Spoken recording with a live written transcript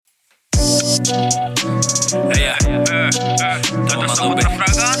Ella, tomando otra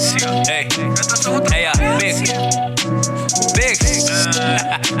fragancia. Ey, ella, Big.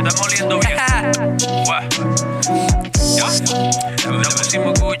 Estamos oliendo bien. Ya, le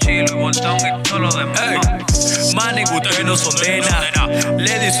pusimos Gucci, Louis Vuitton y todo lo demás. Manes, ustedes no son nena.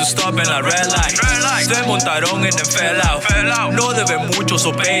 Le di su stop en la red light. Se montaron en el fell out. No deben mucho,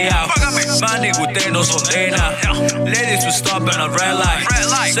 so pay out. Manes, ustedes no son nena. Le di su stop en la red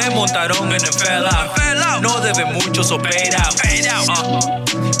light. Se montaron en el fell out. No deben mucho, so pay out.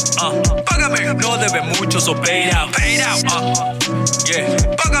 No deben mucho, so pay out. Yeah.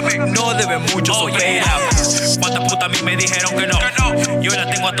 No deben mucho, so pay out. ¿Cuántas putas a mí me dijeron que no? Yo la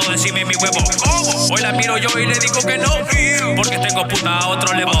tengo a todo encima de mi huevo. Hoy la miro yo y le digo que no, porque tengo puta a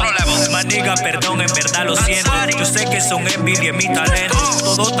otro level. Maniga, perdón, en verdad lo siento. Yo sé que son envidia en mi talento.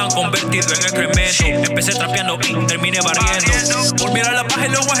 Todos tan convertidos en excremento. Empecé trapeando y terminé barriendo. Por mirar la paja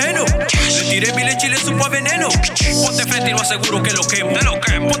en los ajenos. Le tiré mi leche y le supo a veneno. Ponte frente y lo aseguro que lo quemo.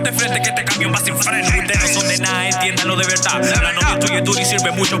 Ponte frente que te cambio más sin freno. Ustedes no son de nada, entiéndanlo de verdad. La novia tuya y tú y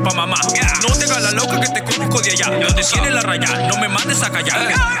sirve mucho pa' mamá. No te hagas la loca que te conozco de allá. Donde tiene la raya, no me mandes a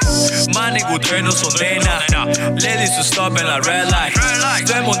callar. Manes, ustedes no son nena. Le di su stop en la red light.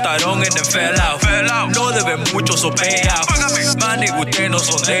 Se montaron en el fell out. No deben mucho, so pay out. Manes, ustedes no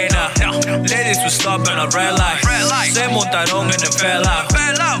son nena. Le di su stop en la red light. Se montaron en el fell out.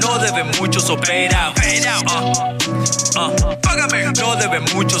 No deben mucho, so pay out. No deben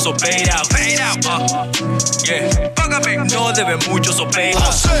mucho, so pay out. Yeah. No deben mucho, so pay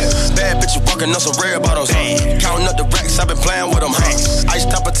out. Bad bitches walking on some rare bottles. Counting up the racks, I've been playing with them. Ice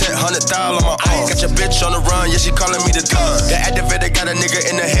top protect 100,000 on my arm. Got your bitch on the run, yeah, she calling me the gun. The activator got a nigga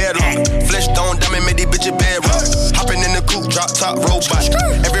in the headlock. Flesh stone diamond made these bitches bedrock. Hopping in the coupe, drop top robot.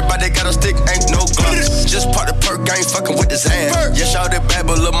 Everybody got a stick, ain't no glove. Just part the perk, I ain't fucking with this hand. Yeah, shout it bad,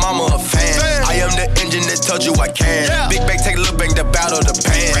 but lil' mama a fan. I am the engine that told you I can. Big bang, take a look bang, the battle the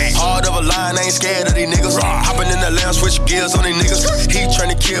pan. Hard of a line, I ain't scared of these niggas. Hopping in the lamb, switch gears on these niggas. He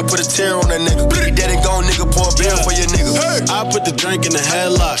tryna kill, put a tear on that nigga. He dead and gone, nigga, pour a beer for your nigga. I put the drink in the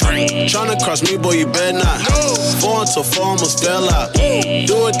headlock. Tryna cross me, boy, you better not. 4 until 4 almost fell out.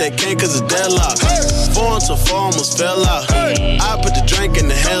 Do what they can cause it's deadlock. 4 until 4 almost fell out. I put the drink in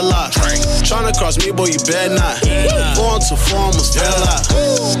the headlock. Tryna cross me, boy, you better not. 4 until 4 almost fell out.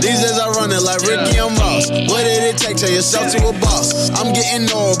 These days I run it like Ricky and Ross. What did it take? Turn yourself to a boss. I'm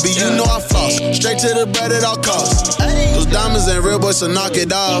getting old, but you know I floss. Straight to the bread at all costs. Those diamonds ain't real, boy, so knock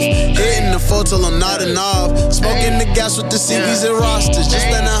it off. Hitting the floor till I'm nodding off. Smoking the gas with the CVs and rosters. Just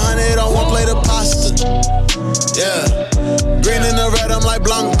spend 100 on one plate of pasta. Yeah, green and the red, I'm like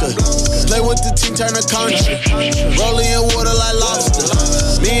Blanca. Play with the team, turn the country. Rolling in water like lobster.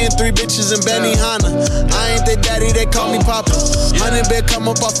 Me and 3 bitches in Benihana. I ain't their daddy, they call me Papa. 100 bid come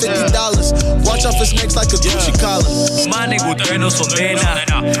up off $50. Watch out for snakes like a Gucci collar. Manes, ustedes no son nena.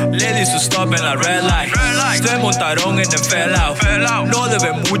 Le di su stop en la red light. Se montaron en el fell out. No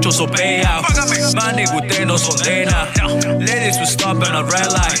deben mucho, so pay out. Manes, ustedes no son nena. Le di su stop en la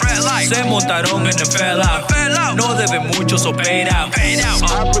red light. Se montaron en el fell out. No deben mucho, so pay out.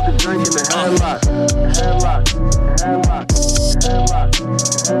 I put the drink in the headlock. Headlock.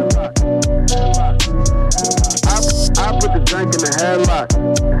 I put the drink in the headlock.